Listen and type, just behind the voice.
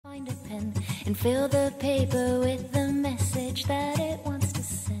pen and fill the paper with the message that it wants to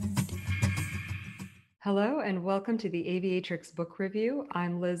send. Hello and welcome to the Aviatrix book review.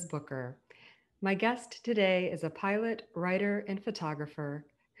 I'm Liz Booker. My guest today is a pilot, writer, and photographer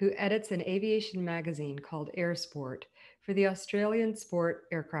who edits an aviation magazine called Air Sport for the Australian Sport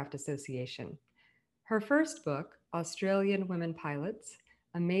Aircraft Association. Her first book, Australian Women Pilots,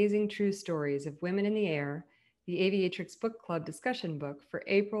 Amazing True Stories of Women in the Air, the Aviatrix Book Club discussion book for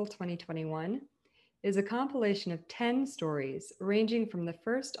April 2021, is a compilation of 10 stories ranging from the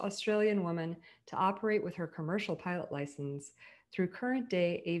first Australian woman to operate with her commercial pilot license through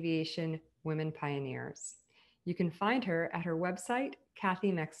current-day aviation women pioneers. You can find her at her website,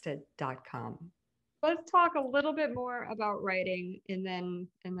 kathymexted.com. Let's talk a little bit more about writing, and then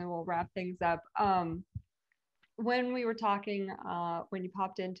we'll wrap things up. When we were talking, when you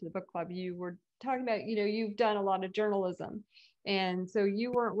popped into the book club, you were talking about, you've done a lot of journalism. And so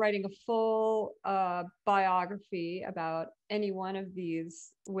you weren't writing a full biography about any one of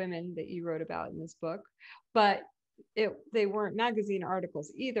these women that you wrote about in this book, but they weren't magazine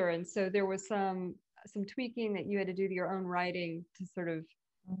articles either. And so there was some tweaking that you had to do to your own writing to sort of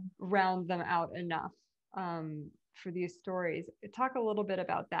round them out enough for these stories. Talk a little bit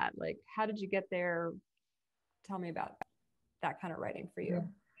about that. Like, how did you get there? Tell me about that kind of writing for you.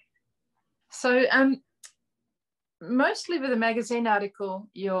 So mostly with a magazine article,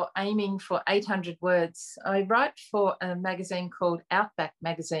 you're aiming for 800 words. I write for a magazine called Outback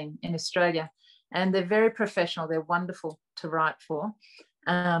Magazine in Australia, and they're very professional. They're wonderful to write for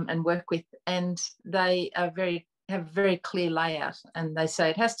and work with, and they are have very clear layout, and they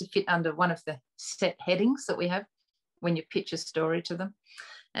say it has to fit under one of the set headings that we have when you pitch a story to them.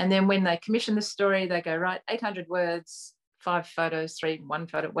 And then when they commission the story, they go, right, 800 words, 5 photos, 1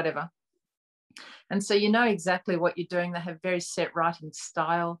 photo, whatever. And so you know exactly what you're doing. They have very set writing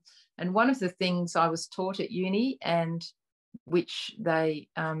style. And one of the things I was taught at uni, and which they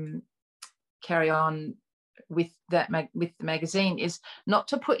carry on with with the magazine, is not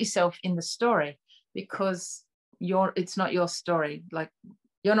to put yourself in the story, because it's not your story. Like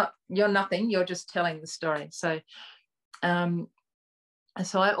you're nothing. You're just telling the story. So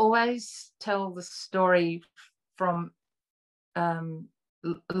I always tell the story from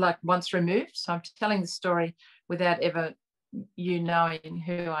like once removed. So I'm telling the story without ever knowing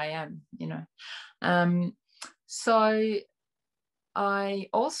who I am, So I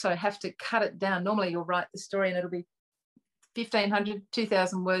also have to cut it down. Normally you'll write the story and it'll be 1,500,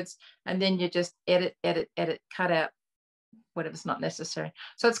 2,000 words, and then you just edit, cut out whatever's not necessary.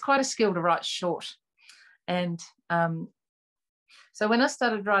 So it's quite a skill to write short. And so when I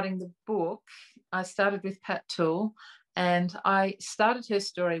started writing the book, I started with Pat Toole, and I started her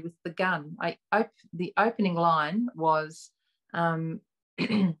story with the gun. The opening line was, blah,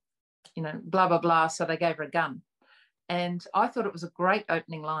 blah, blah, so they gave her a gun. And I thought it was a great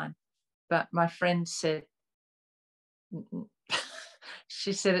opening line. But my friend said,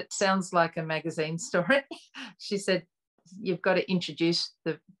 she said, it sounds like a magazine story. She said, you've got to introduce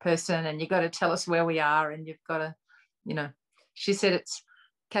the person, and you've got to tell us where we are, and you've got to, She said,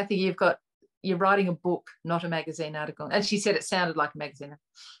 Kathy, you're writing a book, not a magazine article. And she said it sounded like a magazine.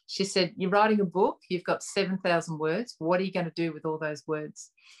 She said, you're writing a book, you've got 7,000 words. What are you going to do with all those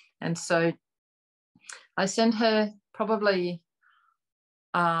words? And so I sent her probably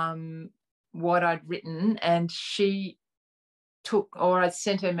what I'd written, and she I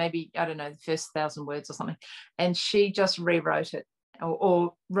sent her maybe, I don't know, the first 1,000 words or something, and she just rewrote it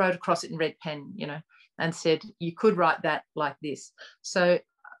or wrote across it in red pen, and said, you could write that like this. So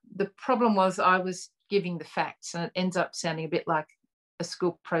the problem was I was giving the facts, and it ends up sounding a bit like a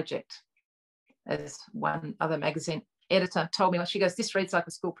school project, as one other magazine editor told me. She goes, this reads like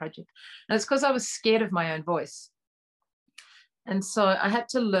a school project. And it's because I was scared of my own voice. And so I had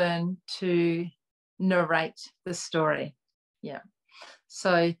to learn to narrate the story. Yeah.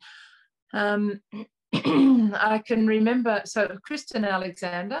 So I can remember, so Kristen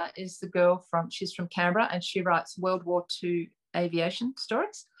Alexander is the girl she's from Canberra, and she writes World War II aviation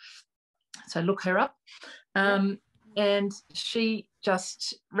stories. So look her up. And she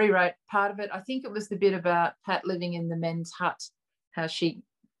just rewrote part of it. I think it was the bit about Pat living in the men's hut, how she,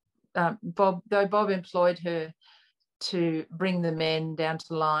 Bob employed her to bring the men down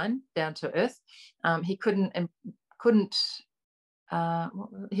to line, down to earth. He couldn't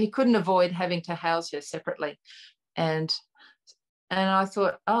avoid having to house her separately. And I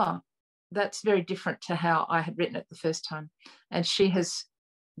thought, that's very different to how I had written it the first time. And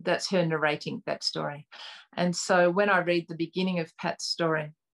that's her narrating that story. And so when I read the beginning of Pat's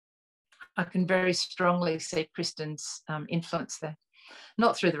story, I can very strongly see Kristen's influence there.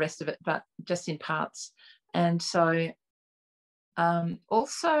 not through the rest of it, but just in parts. And so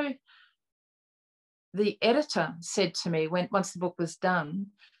also the editor said to me once the book was done,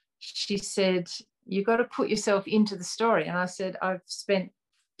 she said, you've got to put yourself into the story. And I said, I've spent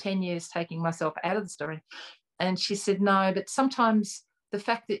 10 years taking myself out of the story. And she said, no, but sometimes the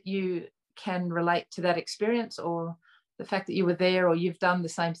fact that you can relate to that experience, or the fact that you were there, or you've done the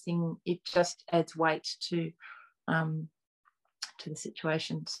same thing, it just adds weight to the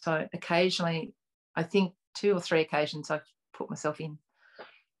situation. So occasionally, I think 2 or 3 occasions I've put myself in,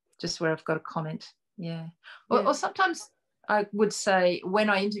 just where I've got a comment. Yeah. Or sometimes I would say, when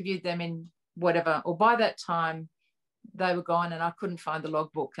I interviewed them in whatever, or by that time they were gone and I couldn't find the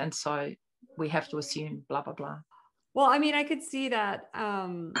logbook, and so we have to assume blah blah blah. Well, I mean, I could see that.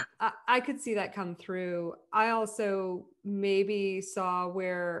 I could see that come through. I also maybe saw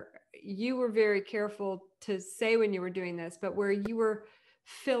where you were very careful to say when you were doing this, but where you were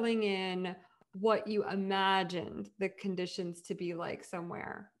filling in what you imagined the conditions to be like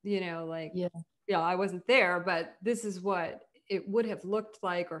somewhere, like, I wasn't there, but this is what it would have looked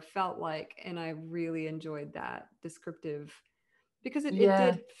like or felt like. And I really enjoyed that descriptive, because it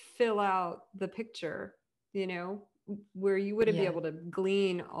did fill out the picture, where you wouldn't be able to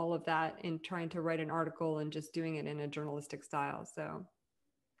glean all of that in trying to write an article and just doing it in a journalistic style. So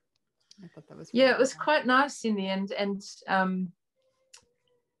I thought that was it was quite nice in the end.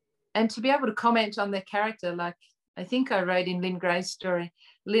 And to be able to comment on their character, like I think I wrote in Lynn Gray's story,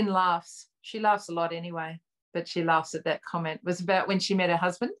 Lynn laughs. She laughs a lot anyway, but she laughs at that comment. It was about when she met her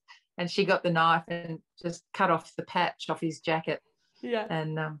husband and she got the knife and just cut off the patch off his jacket. Yeah.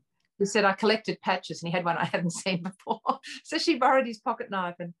 And he said, I collected patches, and he had one I hadn't seen before. So she borrowed his pocket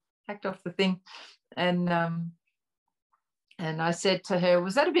knife and hacked off the thing. And I said to her,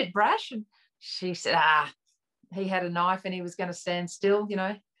 was that a bit brash? And she said, he had a knife and he was going to stand still,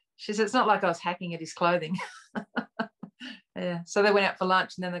 She said, it's not like I was hacking at his clothing. Yeah. So they went out for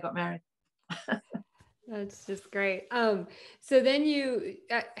lunch and then they got married. That's just great. So then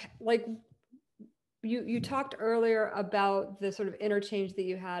you talked earlier about the sort of interchange that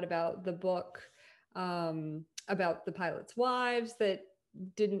you had about the book, about the pilots' wives that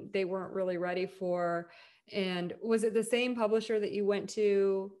they weren't really ready for. And was it the same publisher that you went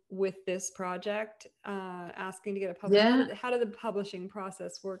to with this project, asking to get a publisher? Yeah. How did the publishing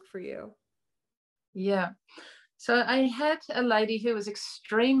process work for you? Yeah. So I had a lady who was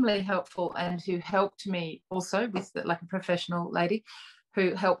extremely helpful and who helped me also with like a professional lady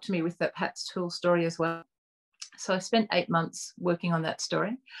who helped me with that Pat's Tool story as well. So I spent 8 months working on that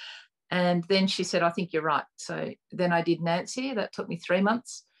story. And then she said, I think you're right. So then I did Nancy. That took me 3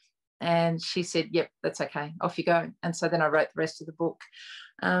 months. And she said, yep, that's okay. Off you go. And so then I wrote the rest of the book.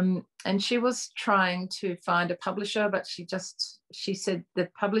 And she was trying to find a publisher, but she said the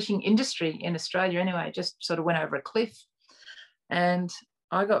publishing industry in Australia anyway just sort of went over a cliff. And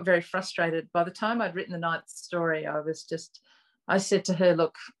I got very frustrated. By the time I'd written the 9th story, I said to her,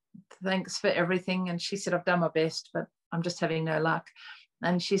 look, thanks for everything. And she said, I've done my best, but I'm just having no luck.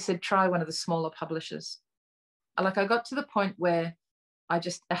 And she said, try one of the smaller publishers. Like I got to the point where I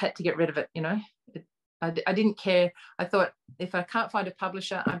had to get rid of it, I didn't care. I thought, if I can't find a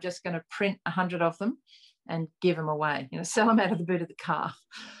publisher, I'm just going to print 100 of them and give them away, sell them out of the boot of the car.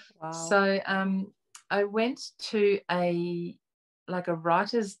 Wow. So I went to a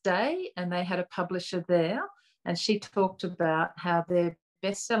writer's day, and they had a publisher there, and she talked about how their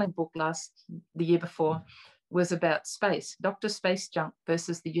best-selling book the year before was about space, Dr. Space Junk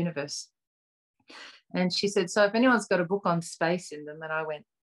versus the universe. And she said, so if anyone's got a book on space in them, and I went,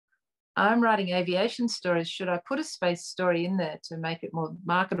 I'm writing aviation stories. Should I put a space story in there to make it more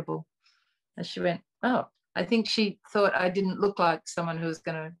marketable? And she went, oh, I think she thought I didn't look like someone who was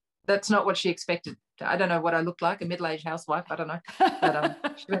going to, that's not what she expected. I don't know what I look like, a middle-aged housewife. I don't know.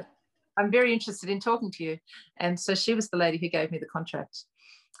 But she went, I'm very interested in talking to you. And so she was the lady who gave me the contract.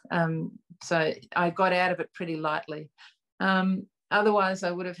 So I got out of it pretty lightly. Otherwise,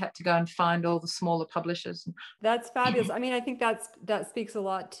 I would have had to go and find all the smaller publishers. That's fabulous. I mean, I think that speaks a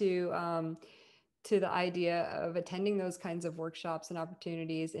lot to the idea of attending those kinds of workshops and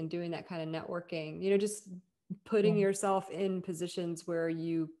opportunities and doing that kind of networking. Just putting yourself in positions where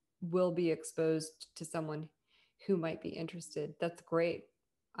you will be exposed to someone who might be interested. That's great.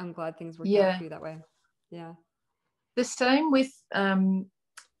 I'm glad things worked out for you that way. Yeah. The same with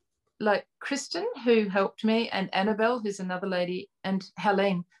like Kristen, who helped me, and Annabelle, who's another lady, and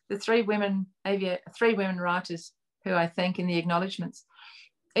Helene, the 3 women writers who I thank in the acknowledgements.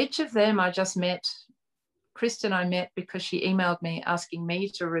 Each of them I just met. Kristen I met because she emailed me asking me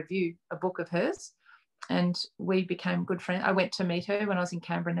to review a book of hers. and we became good friends. I went to meet her when I was in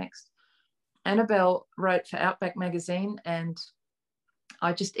Canberra next. Annabelle wrote for Outback magazine, and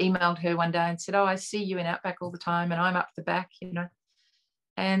I just emailed her one day and said, oh, I see you in Outback all the time and I'm up the back, you know.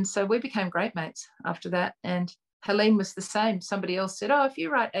 And so we became great mates after that. And Helene was the same. Somebody else said, oh, if you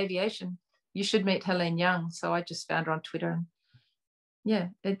write aviation, you should meet Helene Young. So I just found her on Twitter. And yeah,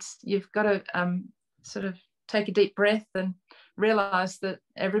 you've got to sort of take a deep breath and realize that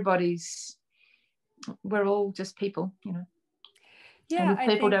we're all just people, you know. Yeah, and if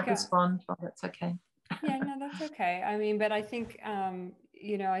people don't respond, well, that's okay. Yeah, no, that's okay. I mean, but I think,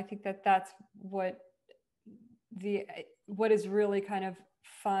 you know, I think that that's what is really kind of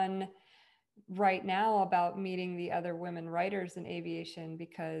fun right now about meeting the other women writers in aviation,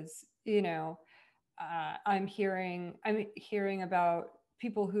 because, you know, I'm hearing about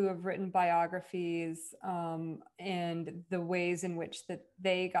people who have written biographies, and the ways in which that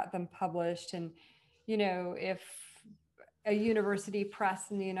they got them published. And, you know, if a university press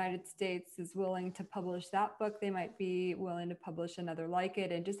in the United States is willing to publish that book, they might be willing to publish another like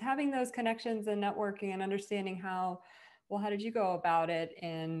it. And just having those connections and networking and understanding how did you go about it?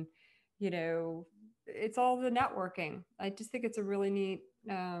 And, you know, it's all the networking. I just think it's a really neat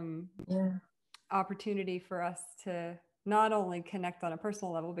opportunity for us to not only connect on a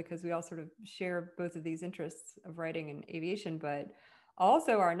personal level, because we all sort of share both of these interests of writing and aviation, but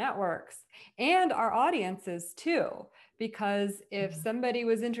also our networks and our audiences too. Because if somebody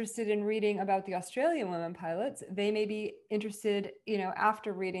was interested in reading about the Australian women pilots, they may be interested, you know,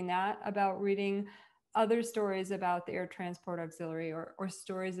 after reading that, about reading other stories about the Air Transport Auxiliary, or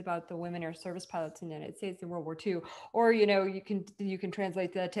stories about the women air service pilots in the United States in World War II. Or, you know, you can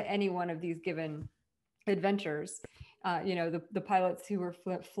translate that to any one of these given adventures. You know, the pilots who were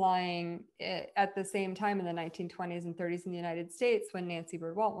flying at the same time in the 1920s and 30s in the United States when Nancy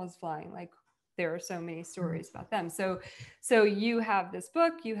Bird Walton was flying. Like, there are so many stories about them. So you have this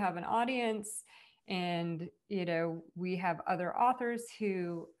book, you have an audience, and, you know, we have other authors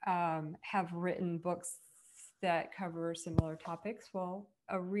who have written books that cover similar topics. Well,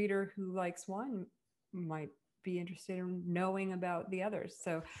 a reader who likes one might be interested in knowing about the others.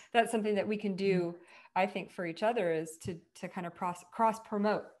 So that's something that we can do, I think, for each other, is to kind of cross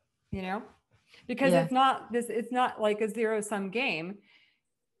promote, you know, because it's not like a zero-sum game.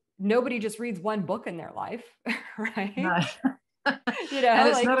 Nobody just reads one book in their life, right? No. You know, and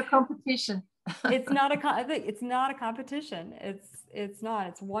it's not a competition. it's not a competition. It's not.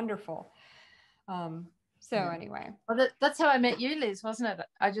 It's wonderful. Anyway. Well, that's how I met you, Liz, wasn't it?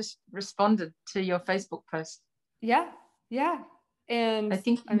 I just responded to your Facebook post. Yeah. And I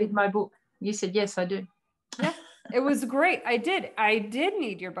think you read my book. You said, yes, I do. Yeah, it was great. I did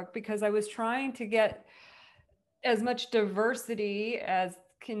need your book, because I was trying to get as much diversity as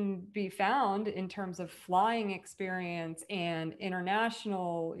can be found in terms of flying experience and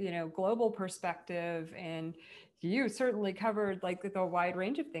international, you know, global perspective. And you certainly covered like the wide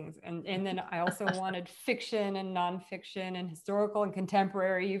range of things. And then I also wanted fiction and nonfiction and historical and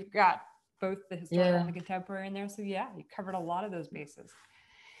contemporary. You've got both the historical and the contemporary in there. So yeah, you covered a lot of those bases.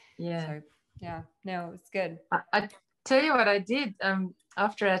 Yeah. So yeah, no, it's good. I tell you what I did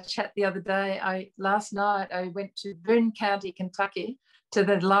after our chat the other day. Last night I went to Boone County, Kentucky, to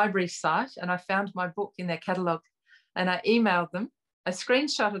the library site, and I found my book in their catalogue, and I emailed them. I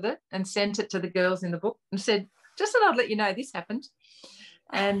screenshotted it and sent it to the girls in the book and said, just thought I'd let you know this happened.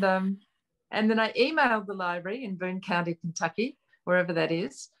 And then I emailed the library in Boone County, Kentucky, wherever that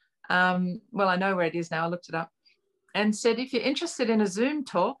is. Well, I know where it is now. I looked it up. And said, if you're interested in a Zoom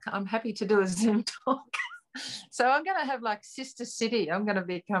talk, I'm happy to do a Zoom talk. So I'm going to have like Sister City. I'm going to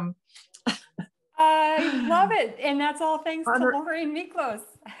become... I love it. And that's all thanks to Maureen Miklos.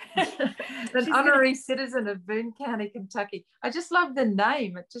 An honorary citizen of Boone County, Kentucky. I just love the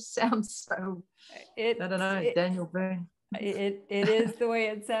name. It just sounds so, I don't know, Daniel Boone. It is the way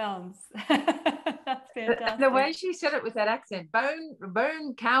it sounds. That's fantastic. The way she said it with that accent,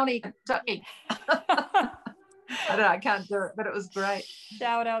 Boone County, Kentucky. I don't know, I can't do it, but it was great.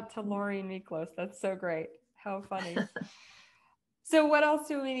 Shout out to Maureen Miklos. That's so great. How funny. So what else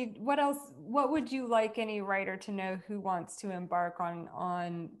do we need? What would you like any writer to know who wants to embark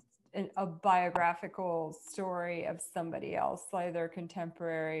on a biographical story of somebody else, either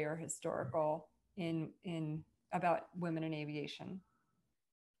contemporary or historical, in about women in aviation?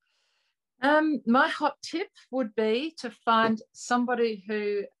 My hot tip would be to find somebody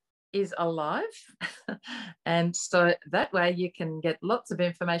who is alive, and so that way you can get lots of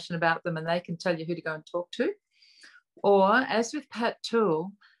information about them and they can tell you who to go and talk to. Or, as with Pat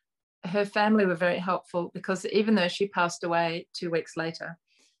Toole, her family were very helpful, because even though she passed away 2 weeks later,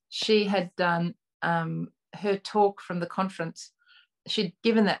 she had done her talk from the conference, she'd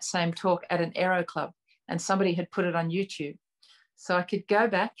given that same talk at an aero club, and somebody had put it on YouTube. So I could go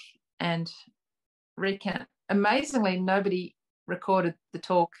back and recount. Amazingly, nobody recorded the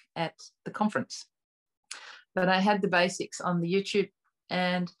talk at the conference, but I had the basics on the YouTube,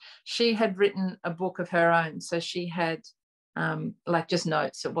 and she had written a book of her own. So she had like just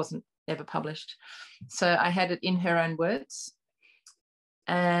notes. It wasn't ever published. So I had it in her own words,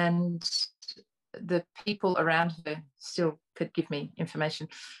 and the people around her still could give me information.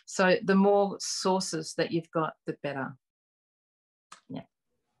 So the more sources that you've got, the better. Yeah.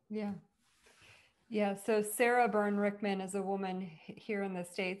 Yeah. Yeah. So Sarah Byrne Rickman is a woman here in the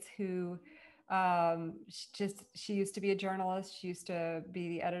States who she used to be a journalist. She used to be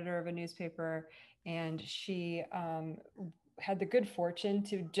the editor of a newspaper, and she had the good fortune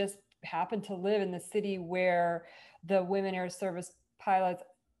to just happen to live in the city where the Women Air Service pilots,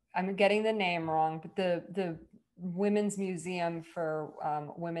 I'm getting the name wrong, but the Women's Museum for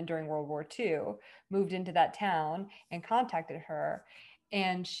Women during World War II moved into that town and contacted her.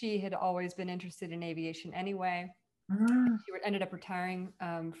 And she had always been interested in aviation anyway. She ended up retiring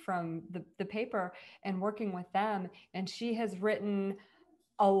from the paper and working with them. And she has written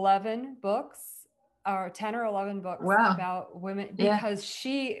 11 books, or 10 or 11 books about women, because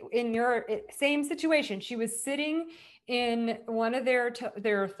she, in your same situation, she was sitting in one of their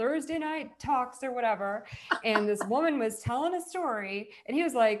Thursday night talks or whatever, and this woman was telling a story, and she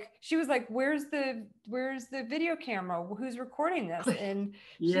was like, where's the video camera, who's recording this? And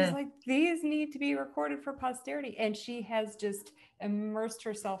she's like, these need to be recorded for posterity. And she has just immersed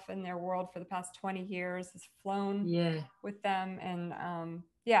herself in their world for the past 20 years, has flown with them, and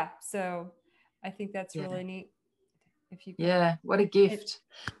so I think that's really neat. If you could. What a gift.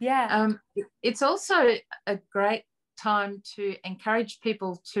 It's also a great time to encourage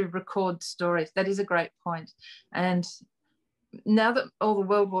people to record stories. That is a great point. And now that all the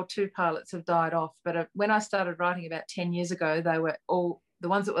World War II pilots have died off, but when I started writing about 10 years ago, they were all, the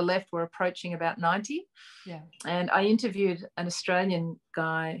ones that were left were approaching about 90. And I interviewed an Australian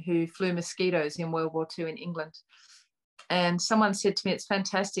guy who flew mosquitoes in World War II in England. And someone said to me, it's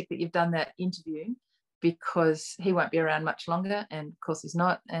fantastic that you've done that interview, because he won't be around much longer. And of course he's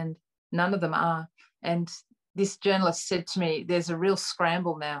not, and none of them are. And this journalist said to me, there's a real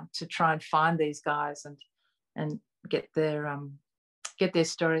scramble now to try and find these guys and get their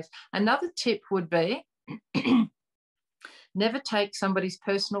stories. Another tip would be never take somebody's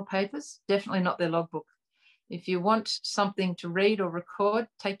personal papers, definitely not their logbook. If you want something to read or record,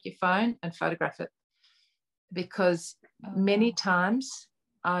 take your phone and photograph it, because many times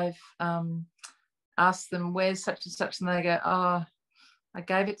I've asked them, where's such and such, and they go, oh, I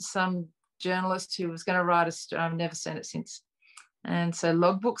gave it to some journalist who was going to write a story. I've never seen it since. And so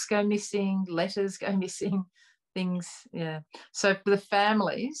logbooks go missing, letters go missing, things. So for the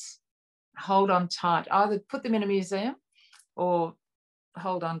families, hold on tight. Either put them in a museum or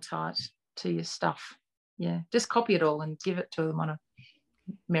hold on tight to your stuff. Just copy it all and give it to them on a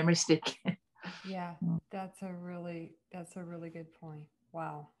memory stick. That's a really good point.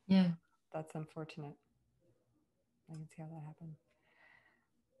 Wow. That's unfortunate. I can see how that happened.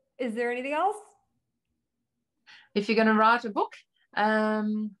 Is there anything else? If you're going to write a book,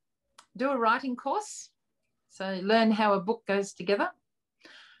 do a writing course. So learn how a book goes together.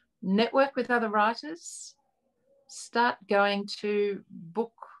 Network with other writers. Start going to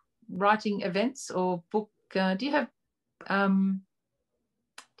book writing events or book. Do you have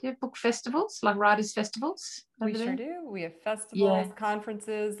book festivals, like writers' festivals? We sure do. We have festivals,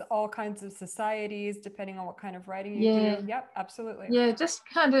 conferences, all kinds of societies, depending on what kind of writing you do. Yep, absolutely. Just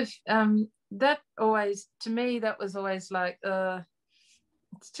kind of that always, to me, that was always like,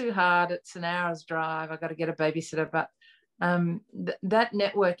 it's too hard. It's an hour's drive. I've got to get a babysitter. But that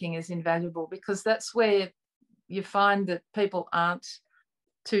networking is invaluable, because that's where you find that people aren't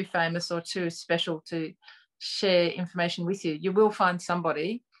too famous or too special to share information with you. You will find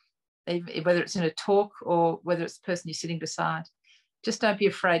somebody, whether it's in a talk or whether it's the person you're sitting beside. Just don't be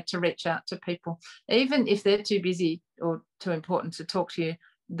afraid to reach out to people. Even if they're too busy or too important to talk to you,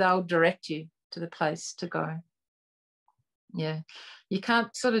 they'll direct you to the place to go. You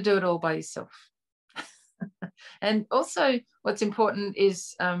can't sort of do it all by yourself. And also what's important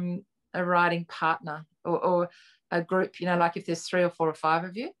is a writing partner or a group, like if there's 3 or 4 or 5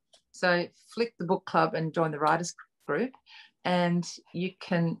 of you. So flick the book club and join the writers group, and you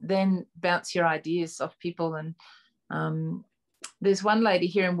can then bounce your ideas off people. And there's one lady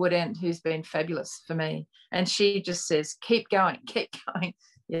here in Wood End who's been fabulous for me, and she just says, keep going, keep going.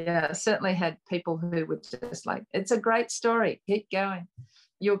 I certainly had people who would just like, it's a great story, keep going,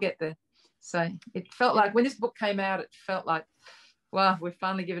 you'll get there. So it felt like when this book came out, it felt like, wow, we've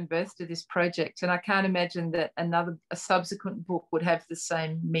finally given birth to this project. And I can't imagine that a subsequent book would have the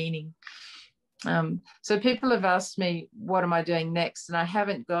same meaning. So people have asked me, what am I doing next? And I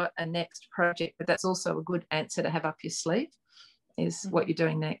haven't got a next project, but that's also a good answer to have up your sleeve, is what you're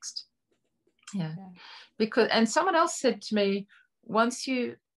doing next. Yeah. And someone else said to me, once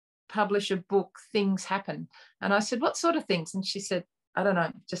you publish a book, things happen. And I said, what sort of things? And she said, I don't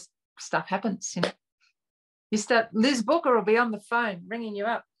know, just stuff happens, you know. You start, Liz Booker will be on the phone ringing you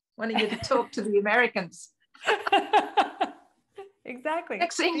up, wanting you to talk to the Americans. Exactly.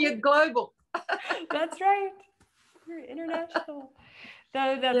 Next thing you're global. That's right. You're international.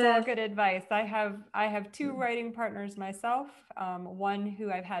 That's all good advice. I have two writing partners myself. One who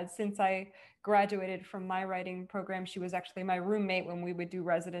I've had since I graduated from my writing program. She was actually my roommate when we would do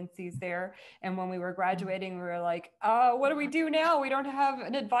residencies there. And when we were graduating, we were like, what do we do now? We don't have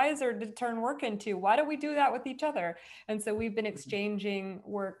an advisor to turn work into. Why don't we do that with each other? And so we've been exchanging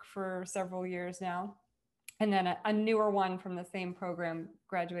work for several years now. And then a newer one from the same program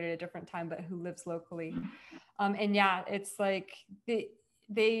graduated at a different time, but who lives locally. And yeah, it's like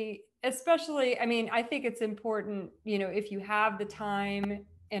they especially, I mean, I think it's important, you know, if you have the time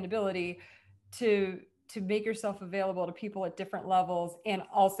and ability to make yourself available to people at different levels, and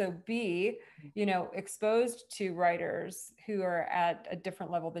also be, you know, exposed to writers who are at a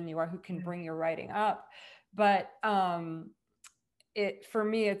different level than you are, who can bring your writing up. But for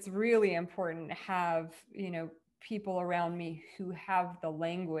me, it's really important to have, you know, people around me who have the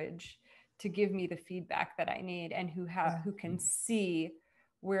language to give me the feedback that I need, and who can see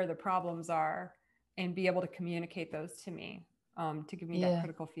where the problems are and be able to communicate those to me, to give me that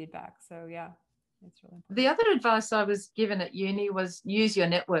critical feedback. So yeah, it's really important. The other advice I was given at uni was use your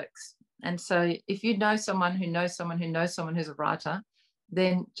networks. And so if you know someone who knows someone who knows someone who's a writer,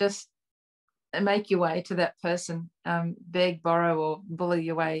 then just make your way to that person, beg, borrow, or bully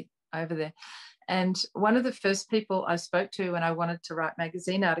your way over there. And one of the first people I spoke to when I wanted to write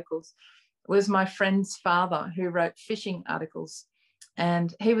magazine articles was my friend's father, who wrote fishing articles.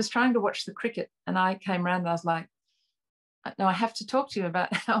 And he was trying to watch the cricket. And I came around and I was like, no, I have to talk to you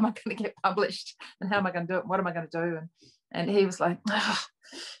about how am I going to get published, and how am I going to do it, and what am I going to do? And he was like,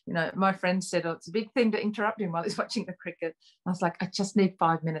 you know, my friend said, oh, it's a big thing to interrupt him while he's watching the cricket. I was like, I just need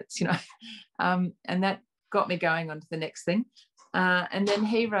 5 minutes, you know. And that got me going on to the next thing. And then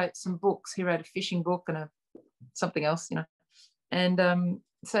he wrote some books. He wrote a fishing book and something else, you know. And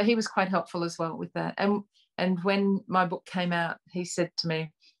so he was quite helpful as well with that. And when my book came out, he said to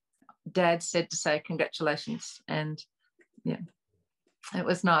me, Dad said to say congratulations. And yeah, it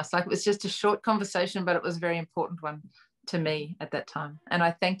was nice. Like, it was just a short conversation, but it was a very important one to me at that time. And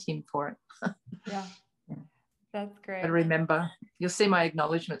I thanked him for it. Yeah. That's great. I remember, you'll see my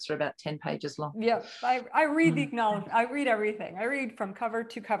acknowledgements are about 10 pages long. Yeah, I read the acknowledgement. I read everything. I read from cover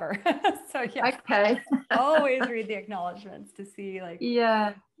to cover. So yeah, okay. Always read the acknowledgements to see, like,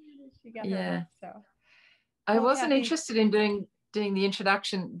 yeah, she got her. So I wasn't interested in doing the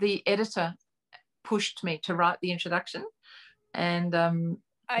introduction. The editor pushed me to write the introduction, and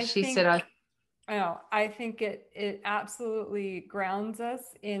I think it absolutely grounds us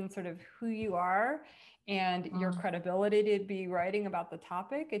in sort of who you are and your credibility to be writing about the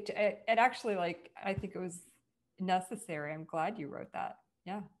topic. It actually, like, I think it was necessary. I'm glad you wrote that.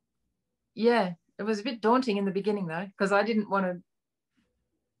 Yeah, it was a bit daunting in the beginning though, because I didn't want to.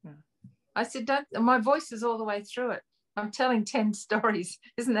 I said, my voice is all the way through it. I'm telling 10 stories.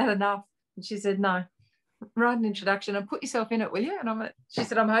 Isn't that enough? And she said, no, write an introduction and put yourself in it, will you? And she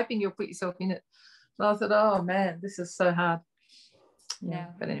said, I'm hoping you'll put yourself in it. And I thought, oh man, this is so hard.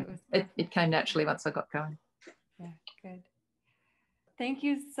 But anyway, it came naturally once I got going. Yeah, good. Thank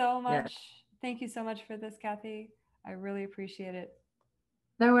you so much. Thank you so much for this, Kathy. I really appreciate it.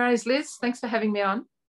 No worries, Liz. Thanks for having me on.